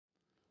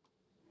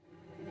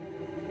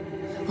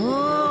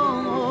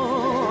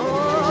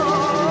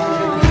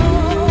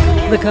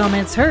The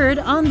comments heard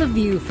on The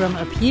View from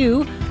a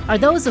Pew are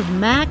those of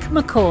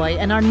McKoy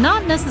and are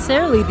not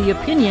necessarily the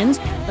opinions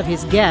of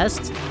his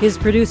guests, his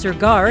producer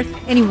Garth,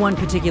 any one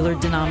particular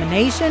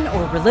denomination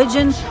or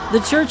religion,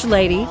 the church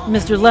lady,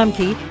 Mr.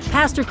 Lemke,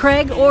 Pastor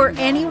Craig, or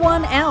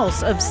anyone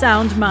else of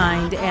sound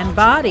mind and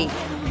body.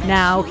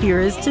 Now, here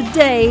is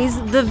today's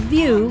The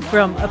View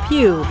from a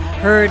Pew,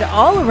 heard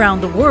all around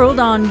the world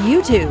on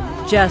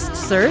YouTube. Just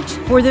search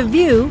for The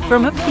View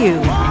from a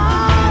Pew.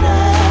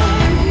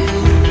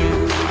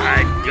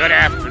 Good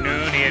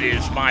afternoon. It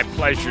is my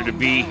pleasure to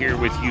be here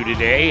with you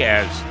today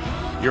as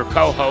your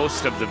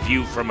co-host of The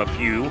View from a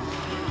Pew.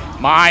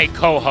 My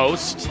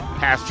co-host,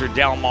 Pastor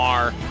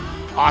Delmar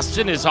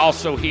Austin, is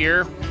also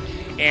here.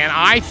 And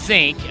I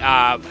think,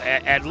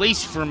 at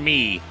least for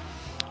me,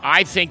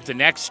 I think the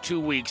next 2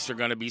 weeks are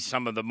going to be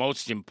some of the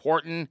most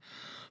important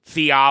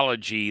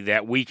theology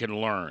that we can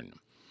learn.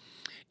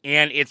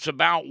 And it's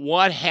about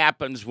what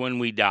happens when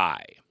we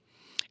die.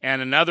 And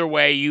another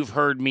way you've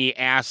heard me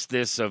ask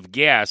this of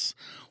guests,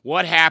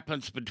 what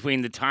happens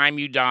between the time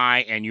you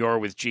die and you're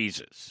with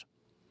Jesus?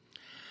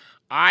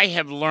 I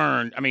have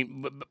learned,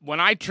 when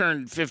I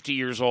turned 50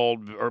 years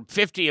old, or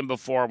 50 and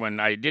before, when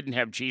I didn't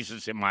have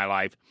Jesus in my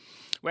life,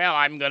 well,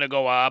 I'm going to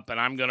go up and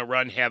I'm going to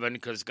run heaven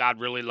because God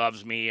really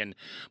loves me. And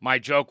my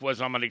joke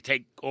was I'm going to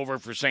take over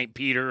for St.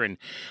 Peter. And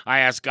I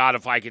asked God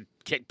if I could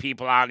kick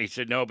people out. And he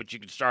said, no, but you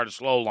can start a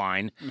slow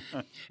line.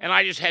 And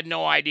I just had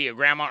no idea.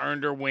 Grandma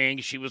earned her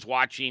wings. She was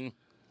watching.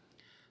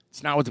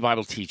 It's not what the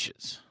Bible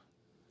teaches.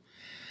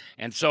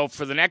 And so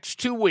for the next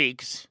 2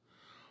 weeks,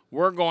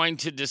 we're going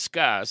to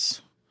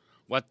discuss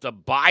what the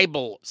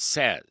Bible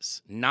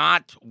says,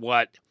 not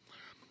what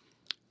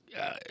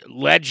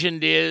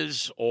legend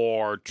is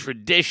or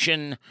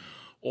tradition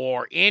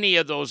or any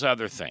of those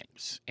other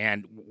things.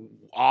 And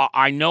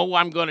I know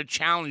I'm going to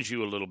challenge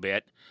you a little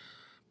bit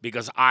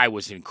because I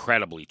was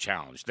incredibly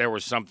challenged. There were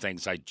some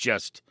things I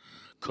just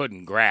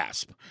couldn't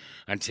grasp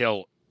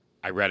until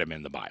I read them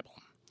in the Bible.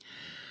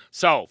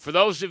 So, for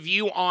those of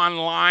you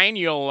online,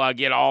 you'll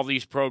get all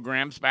these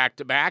programs back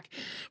to back.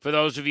 For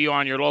those of you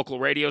on your local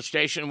radio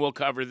station, we'll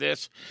cover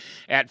this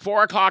at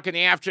 4 o'clock in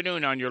the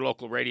afternoon on your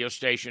local radio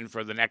station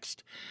for the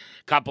next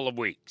couple of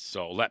weeks.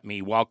 So, let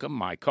me welcome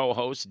my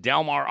co-host,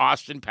 Delmar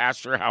Austin.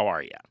 Pastor, how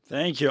are you?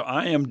 Thank you.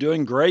 I am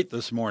doing great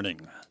this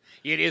morning.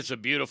 It is a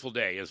beautiful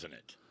day, isn't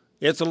it?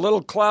 It's a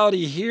little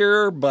cloudy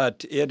here,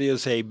 but it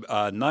is a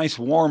nice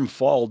warm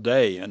fall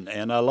day,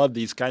 and I love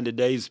these kind of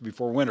days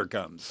before winter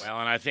comes.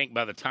 Well, and I think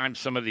by the time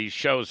some of these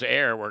shows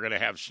air, we're going to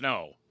have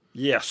snow.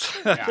 Yes,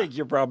 Yeah. I think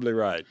you're probably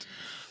right.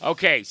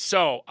 Okay,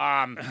 so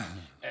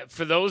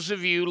for those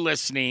of you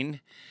listening,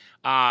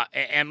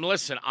 and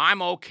listen,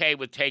 I'm okay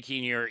with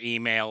taking your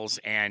emails,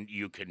 and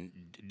you can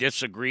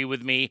disagree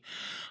with me.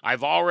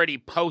 I've already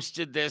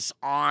posted this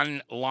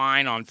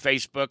online on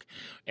Facebook,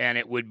 and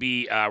it would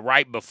be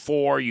right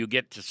before you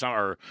get to some,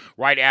 or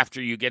right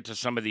after you get to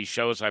some of these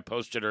shows I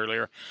posted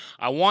earlier.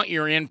 I want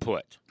your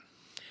input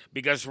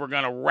because we're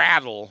going to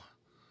rattle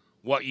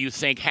what you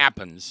think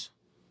happens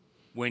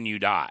when you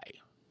die.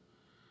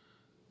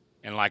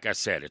 And like I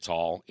said, it's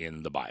all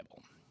in the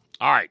Bible.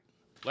 All right,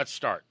 let's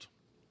start.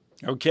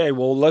 Okay,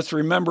 well, let's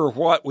remember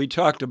what we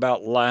talked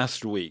about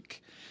last week.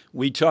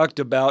 We talked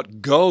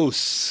about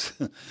ghosts.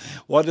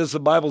 What does the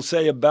Bible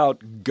say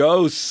about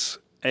ghosts?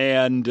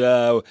 And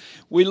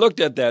we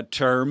looked at that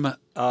term.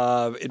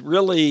 It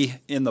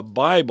really, in the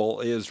Bible,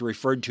 is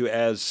referred to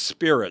as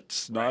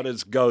spirits, not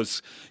as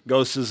ghosts.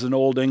 Ghosts is an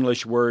Old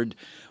English word.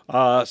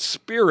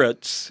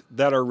 Spirits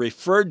that are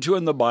referred to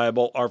in the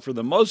Bible are, for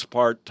the most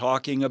part,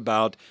 talking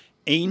about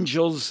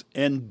angels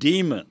and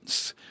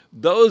demons.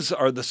 Those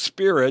are the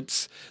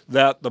spirits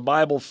that the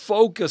Bible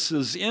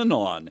focuses in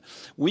on.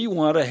 We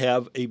want to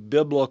have a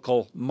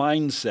biblical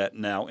mindset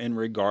now in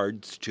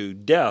regards to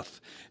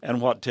death and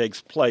what takes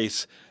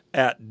place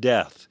at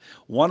death.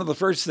 One of the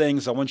first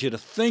things I want you to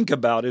think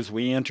about as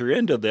we enter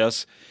into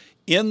this,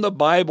 in the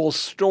Bible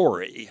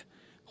story,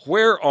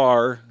 where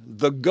are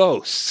the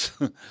ghosts?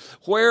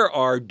 Where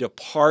are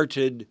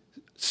departed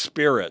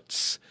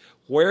spirits?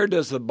 Where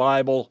does the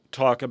Bible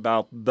talk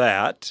about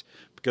that?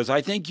 Because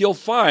I think you'll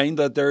find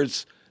that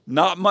there's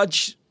not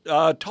much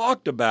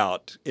talked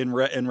about in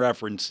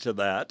reference to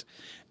that.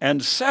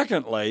 And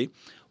secondly,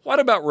 what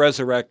about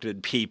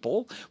resurrected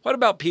people? What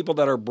about people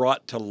that are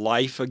brought to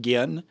life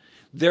again?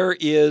 There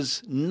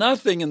is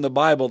nothing in the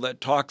Bible that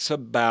talks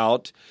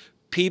about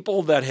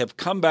people that have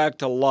come back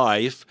to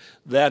life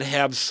that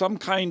have some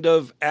kind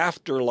of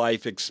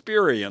afterlife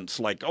experience,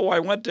 like, oh, I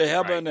went to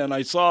heaven and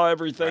I saw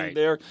everything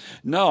there.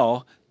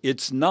 No,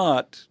 it's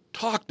not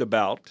talked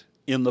about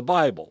in the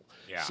Bible.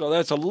 Yeah. So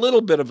that's a little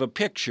bit of a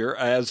picture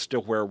as to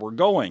where we're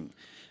going.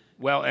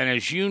 Well, and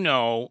as you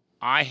know,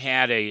 I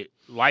had a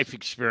life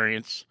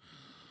experience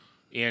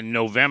in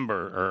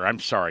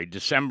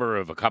December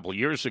of a couple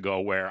years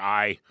ago where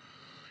I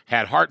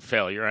had heart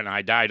failure and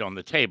I died on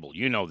the table.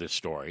 You know this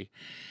story.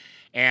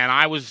 And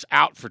I was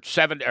out for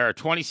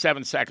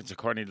 27 seconds,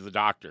 according to the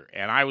doctor.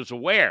 And I was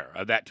aware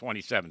of that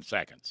 27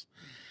 seconds.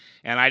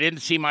 and I didn't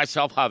see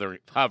myself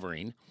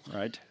hovering.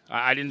 Right.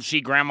 I didn't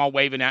see Grandma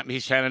waving at me,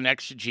 standing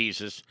next to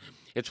Jesus.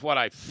 It's what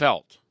I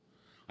felt.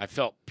 I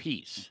felt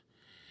peace.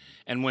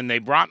 And when they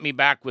brought me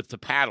back with the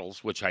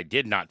paddles, which I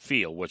did not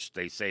feel, which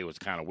they say was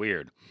kind of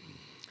weird,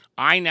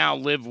 I now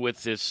live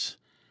with this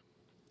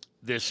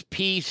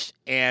peace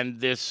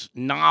and this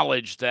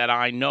knowledge that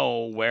I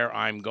know where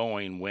I'm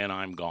going when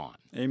I'm gone.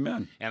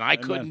 Amen. And I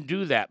couldn't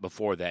do that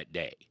before that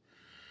day.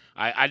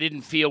 I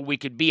didn't feel we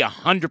could be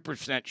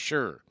 100%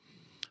 sure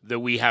that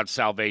we had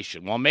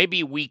salvation. Well,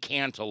 maybe we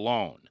can't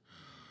alone.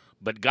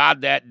 But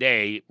God that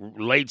day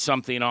laid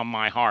something on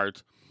my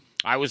heart.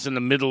 I was in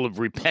the middle of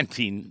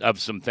repenting of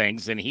some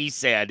things, and he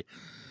said,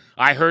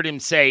 I heard him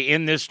say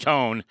in this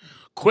tone,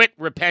 quit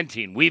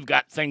repenting. We've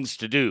got things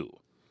to do.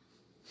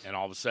 And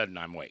all of a sudden,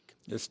 I'm awake.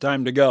 It's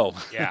time to go.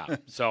 Yeah.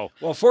 So.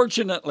 Well,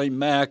 fortunately,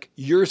 Mac,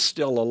 you're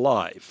still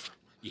alive.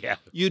 Yeah.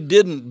 You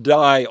didn't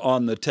die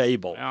on the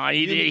table.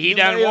 He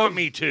doesn't want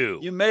me to.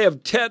 You may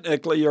have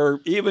technically, or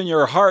even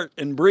your heart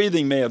and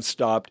breathing may have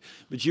stopped,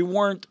 but you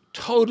weren't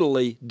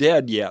totally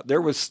dead yet.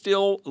 There was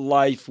still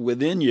life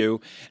within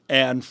you,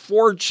 and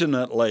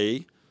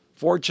fortunately,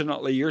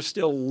 you're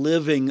still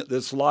living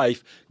this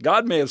life.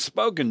 God may have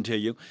spoken to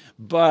you,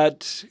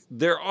 but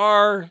there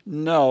are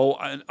no,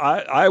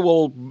 I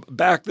will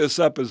back this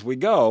up as we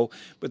go,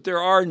 but there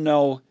are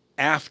no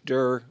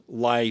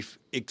afterlife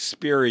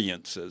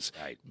experiences.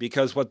 Right.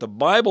 Because what the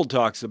Bible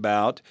talks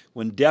about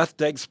when death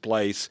takes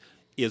place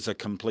is a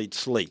complete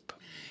sleep.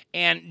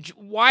 And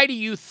why do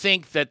you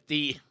think that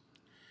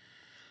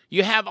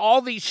you have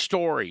all these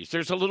stories?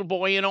 There's a little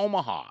boy in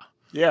Omaha.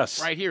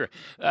 Yes. Right here.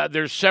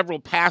 There's several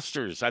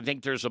pastors. I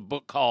think there's a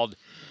book called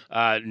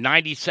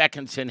 90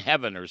 Seconds in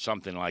Heaven or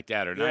something like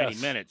that, or 90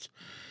 minutes.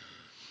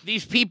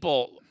 These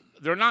people,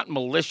 they're not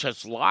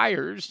malicious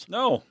liars.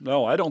 No,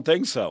 I don't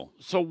think so.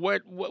 So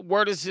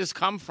where does this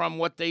come from,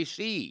 what they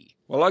see?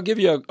 Well, I'll give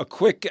you a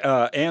quick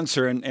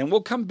answer, and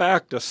we'll come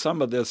back to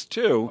some of this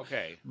too.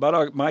 Okay.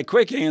 But my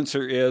quick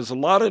answer is a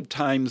lot of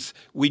times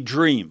we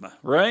dream,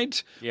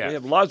 right? Yeah. We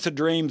have lots of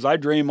dreams. I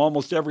dream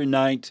almost every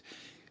night.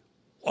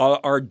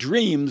 Our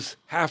dreams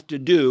have to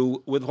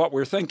do with what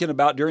we're thinking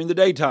about during the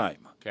daytime.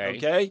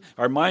 Okay?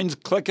 Our mind's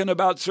clicking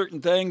about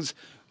certain things.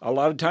 A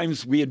lot of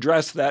times we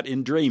address that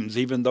in dreams,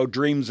 even though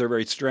dreams are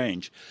very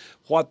strange.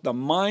 What the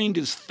mind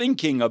is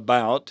thinking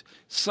about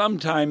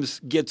sometimes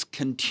gets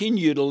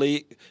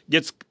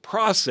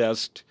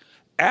processed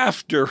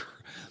after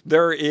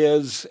there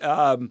is,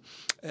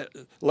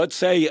 let's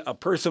say, a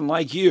person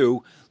like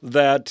you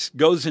that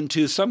goes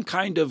into some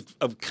kind of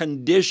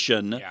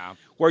condition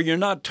where you're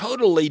not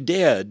totally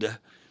dead,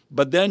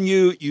 but then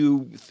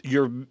you've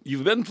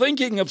been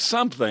thinking of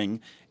something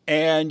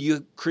and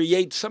you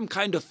create some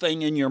kind of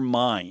thing in your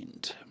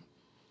mind.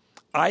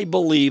 I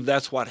believe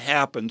that's what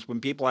happens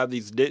when people have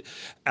these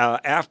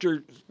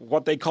after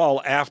what they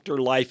call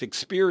afterlife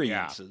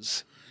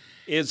experiences.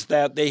 Is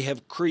that they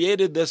have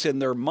created this in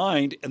their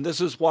mind, and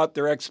this is what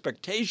their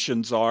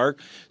expectations are.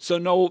 So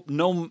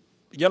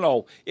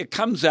it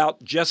comes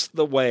out just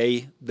the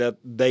way that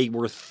they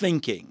were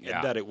thinking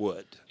that it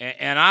would.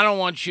 And I don't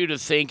want you to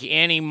think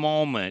any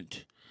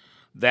moment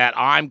that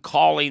I'm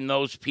calling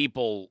those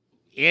people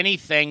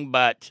anything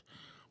but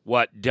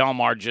what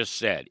Delmar just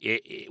said.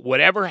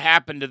 Whatever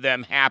happened to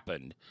them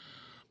happened,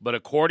 but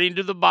according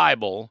to the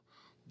Bible,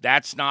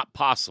 that's not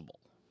possible.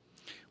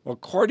 Well,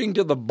 according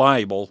to the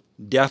Bible,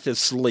 death is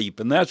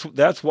sleep, and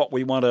that's what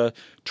we want to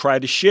try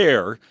to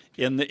share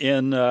in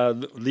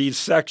these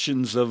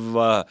sections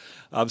of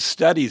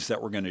studies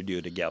that we're going to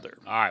do together.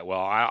 All right. Well,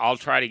 I'll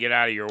try to get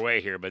out of your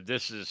way here, but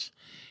this is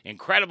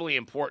incredibly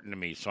important to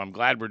me, so I'm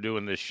glad we're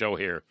doing this show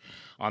here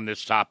on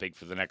this topic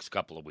for the next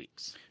couple of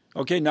weeks.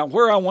 Okay. Now,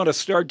 where I want to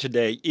start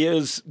today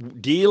is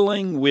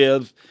dealing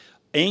with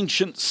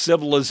ancient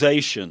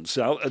civilizations.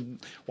 Now,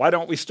 why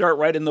don't we start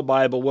right in the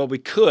Bible? Well, we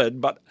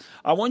could, but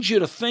I want you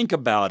to think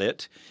about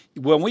it.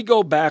 When we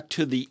go back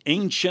to the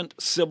ancient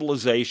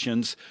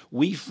civilizations,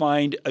 we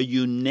find a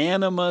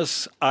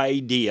unanimous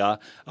idea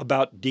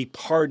about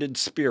departed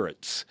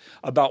spirits,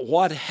 about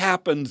what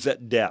happens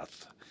at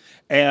death.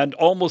 And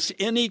almost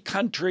any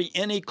country,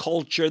 any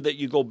culture that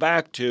you go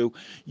back to,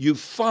 you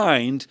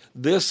find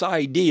this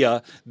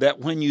idea that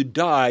when you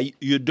die,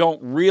 you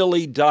don't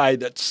really die,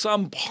 that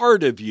some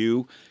part of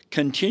you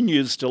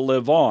continues to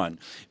live on.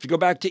 If you go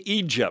back to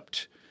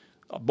Egypt,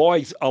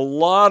 boys, a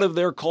lot of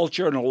their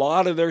culture and a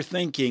lot of their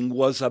thinking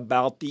was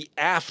about the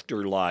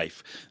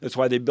afterlife. That's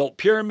why they built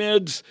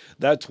pyramids.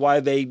 That's why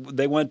they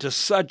went to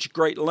such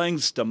great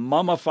lengths to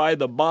mummify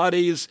the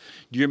bodies.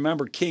 Do you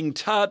remember King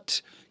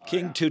Tut?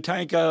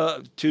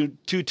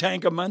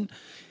 Tutankhamun.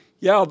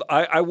 Yeah,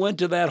 I went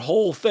to that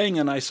whole thing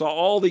and I saw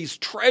all these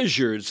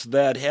treasures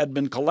that had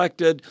been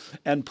collected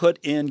and put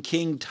in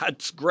King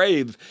Tut's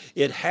grave.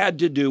 It had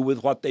to do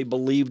with what they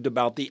believed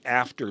about the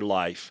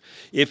afterlife.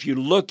 If you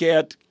look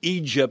at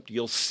Egypt,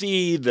 you'll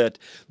see that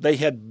they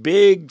had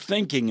big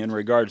thinking in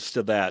regards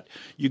to that.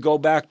 You go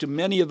back to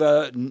many of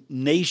the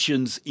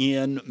nations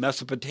in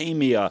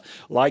Mesopotamia,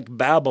 like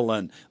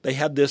Babylon, they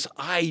had this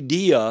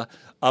idea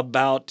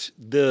about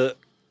the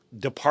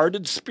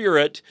departed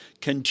spirit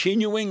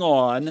continuing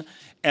on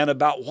and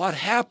about what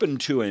happened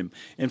to him.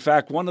 In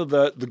fact, one of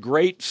the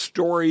great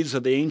stories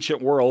of the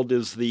ancient world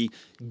is the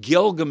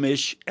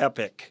Gilgamesh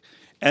epic,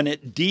 and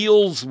it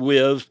deals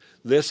with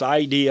this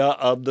idea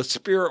of the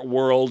spirit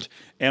world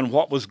and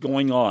what was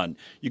going on.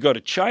 You go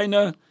to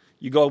China,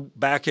 you go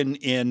back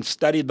and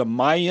study the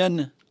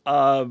Mayan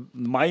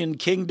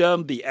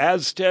kingdom, the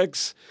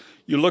Aztecs.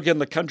 You look in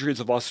the countries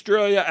of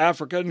Australia,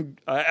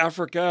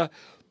 Africa,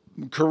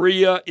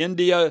 Korea,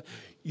 India.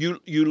 You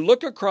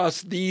look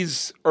across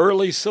these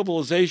early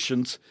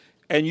civilizations,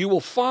 and you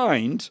will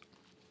find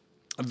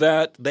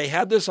that they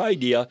had this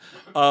idea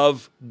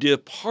of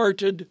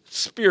departed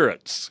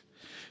spirits.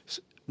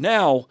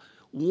 Now,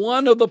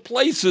 one of the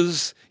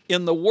places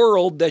in the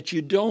world that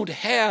you don't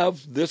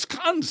have this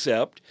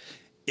concept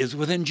is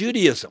within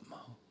Judaism.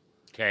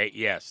 Okay,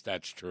 yes,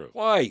 that's true.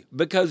 Why?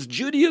 Because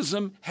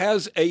Judaism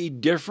has a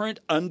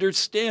different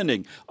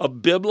understanding, a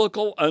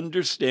biblical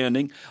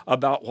understanding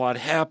about what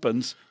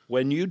happens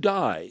when you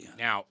die.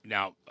 Now,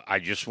 I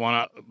just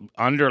want to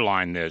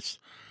underline this.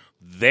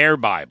 Their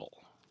Bible,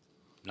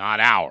 not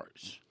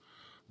ours.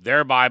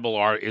 Their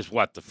Bible is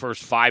what, the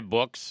first 5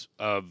 books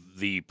of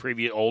the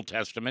previous Old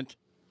Testament?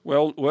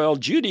 Well,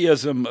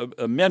 Judaism,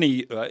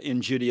 many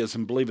in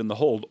Judaism believe in the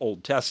whole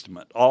Old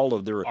Testament, all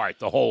of their... All right,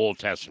 the whole Old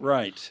Testament.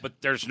 Right. But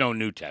there's no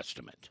New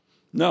Testament.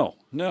 No.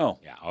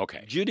 Yeah,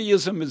 okay.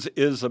 Judaism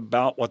is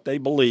about what they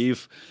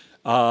believe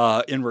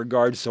in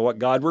regards to what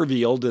God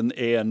revealed,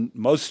 and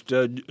most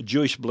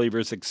Jewish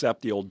believers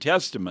accept the Old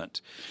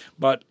Testament.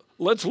 But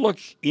let's look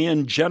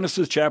in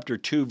Genesis chapter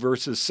 2,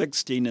 verses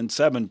 16 and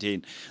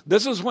 17.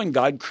 This is when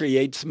God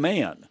creates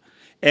man.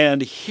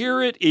 And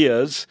here it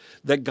is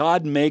that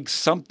God makes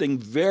something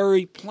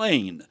very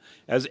plain.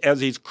 As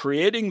he's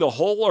creating the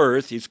whole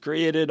earth, he's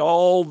created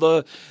all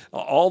the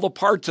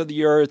parts of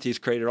the earth, he's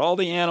created all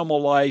the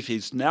animal life,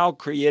 he's now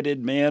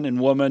created man and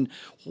woman.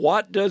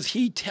 What does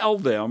he tell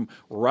them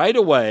right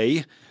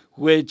away,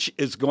 which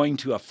is going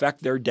to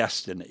affect their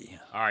destiny?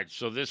 All right,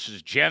 so this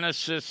is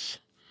Genesis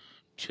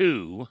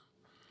 2,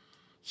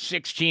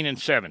 16 and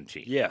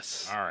 17.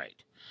 Yes. All right.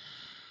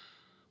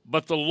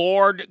 But the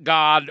Lord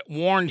God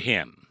warned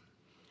him,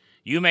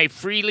 "You may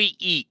freely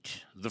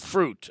eat the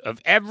fruit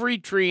of every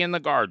tree in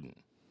the garden,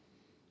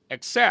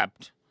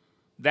 except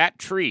that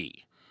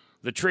tree,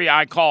 the tree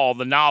I call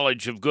the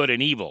knowledge of good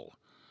and evil.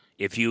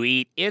 If you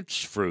eat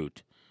its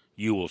fruit,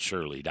 you will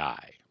surely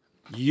die."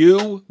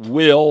 You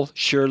will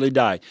surely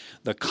die.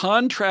 The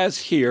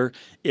contrast here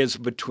is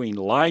between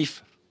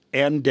life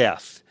and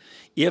death.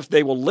 If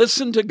they will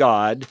listen to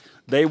God,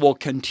 they will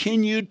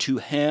continue to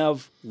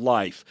have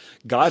life.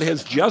 God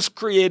has just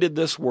created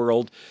this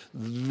world.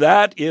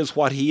 That is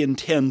what he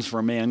intends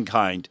for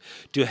mankind,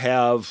 to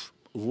have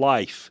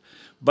life.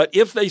 But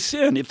if they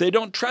sin, if they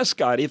don't trust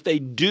God, if they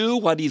do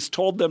what he's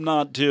told them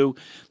not to,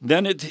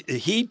 then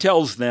he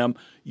tells them,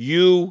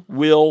 you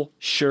will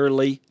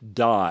surely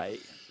die.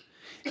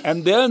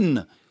 And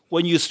then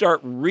when you start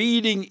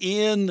reading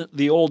in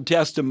the Old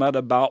Testament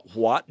about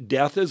what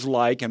death is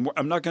like, and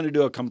I'm not going to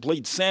do a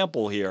complete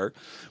sample here,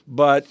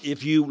 but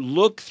if you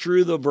look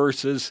through the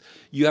verses,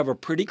 you have a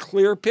pretty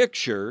clear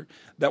picture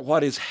that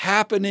what is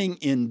happening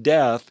in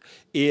death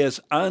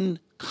is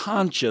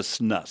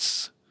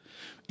unconsciousness.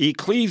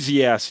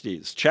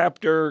 Ecclesiastes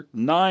chapter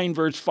 9,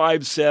 verse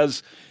 5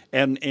 says,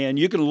 and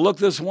you can look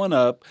this one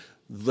up,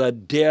 the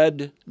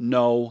dead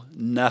know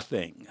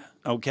nothing,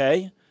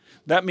 okay?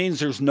 That means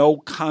there's no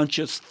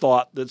conscious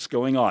thought that's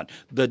going on.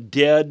 The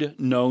dead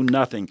know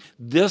nothing.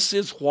 This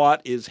is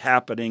what is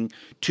happening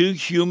to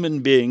human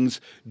beings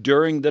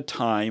during the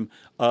time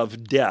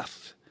of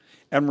death.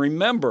 And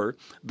remember,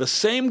 the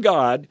same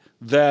God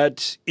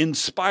that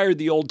inspired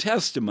the Old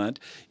Testament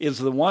is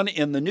the one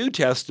in the New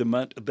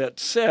Testament that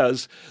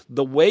says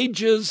the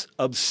wages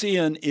of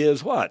sin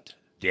is what?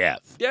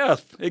 Death.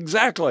 Death,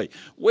 exactly.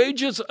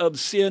 Wages of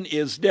sin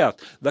is death.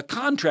 The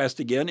contrast,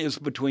 again, is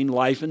between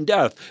life and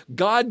death.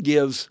 God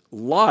gives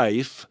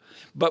life,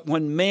 but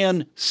when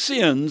man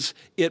sins,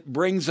 it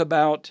brings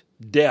about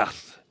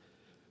death.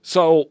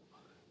 So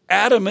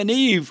Adam and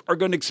Eve are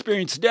going to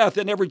experience death,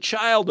 and every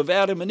child of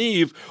Adam and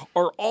Eve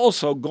are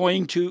also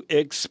going to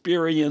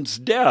experience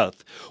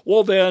death.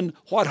 Well, then,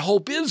 what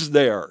hope is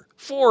there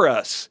for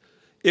us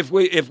if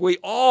we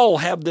all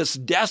have this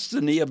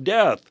destiny of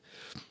death?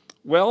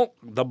 Well,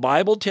 the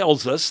Bible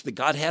tells us that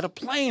God had a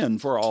plan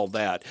for all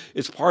that.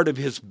 It's part of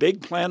his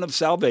big plan of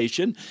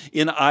salvation.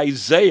 In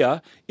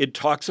Isaiah, it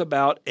talks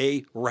about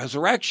a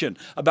resurrection,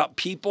 about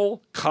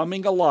people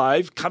coming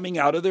alive, coming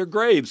out of their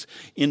graves.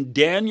 In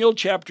Daniel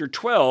chapter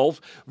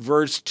 12,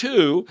 verse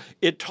 2,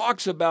 it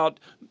talks about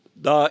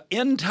the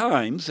end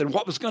times and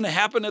what was going to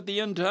happen at the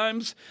end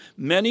times.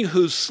 Many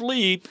who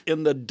sleep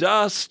in the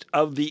dust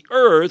of the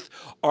earth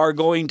are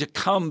going to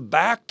come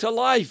back to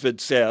life,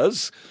 it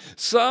says.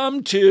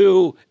 Some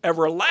to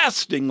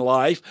everlasting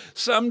life,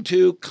 some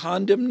to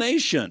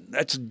condemnation.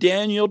 That's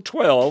Daniel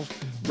 12,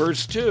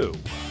 verse 2.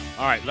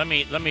 All right, let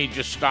me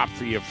just stop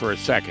for you for a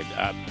second.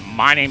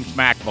 My name's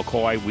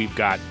McKoy. We've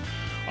got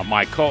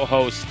my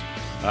co-host,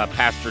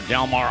 Pastor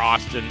Delmar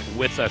Austin,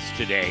 with us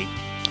today.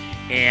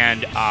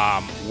 And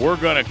we're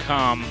going to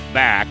come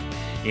back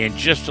in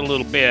just a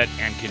little bit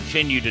and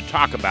continue to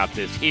talk about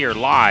this here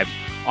live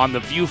on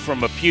The View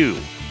from a Pew.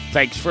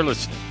 Thanks for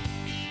listening.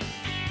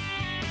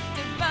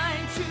 Divine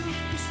Truth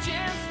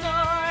Christian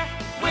Store,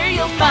 where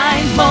you'll find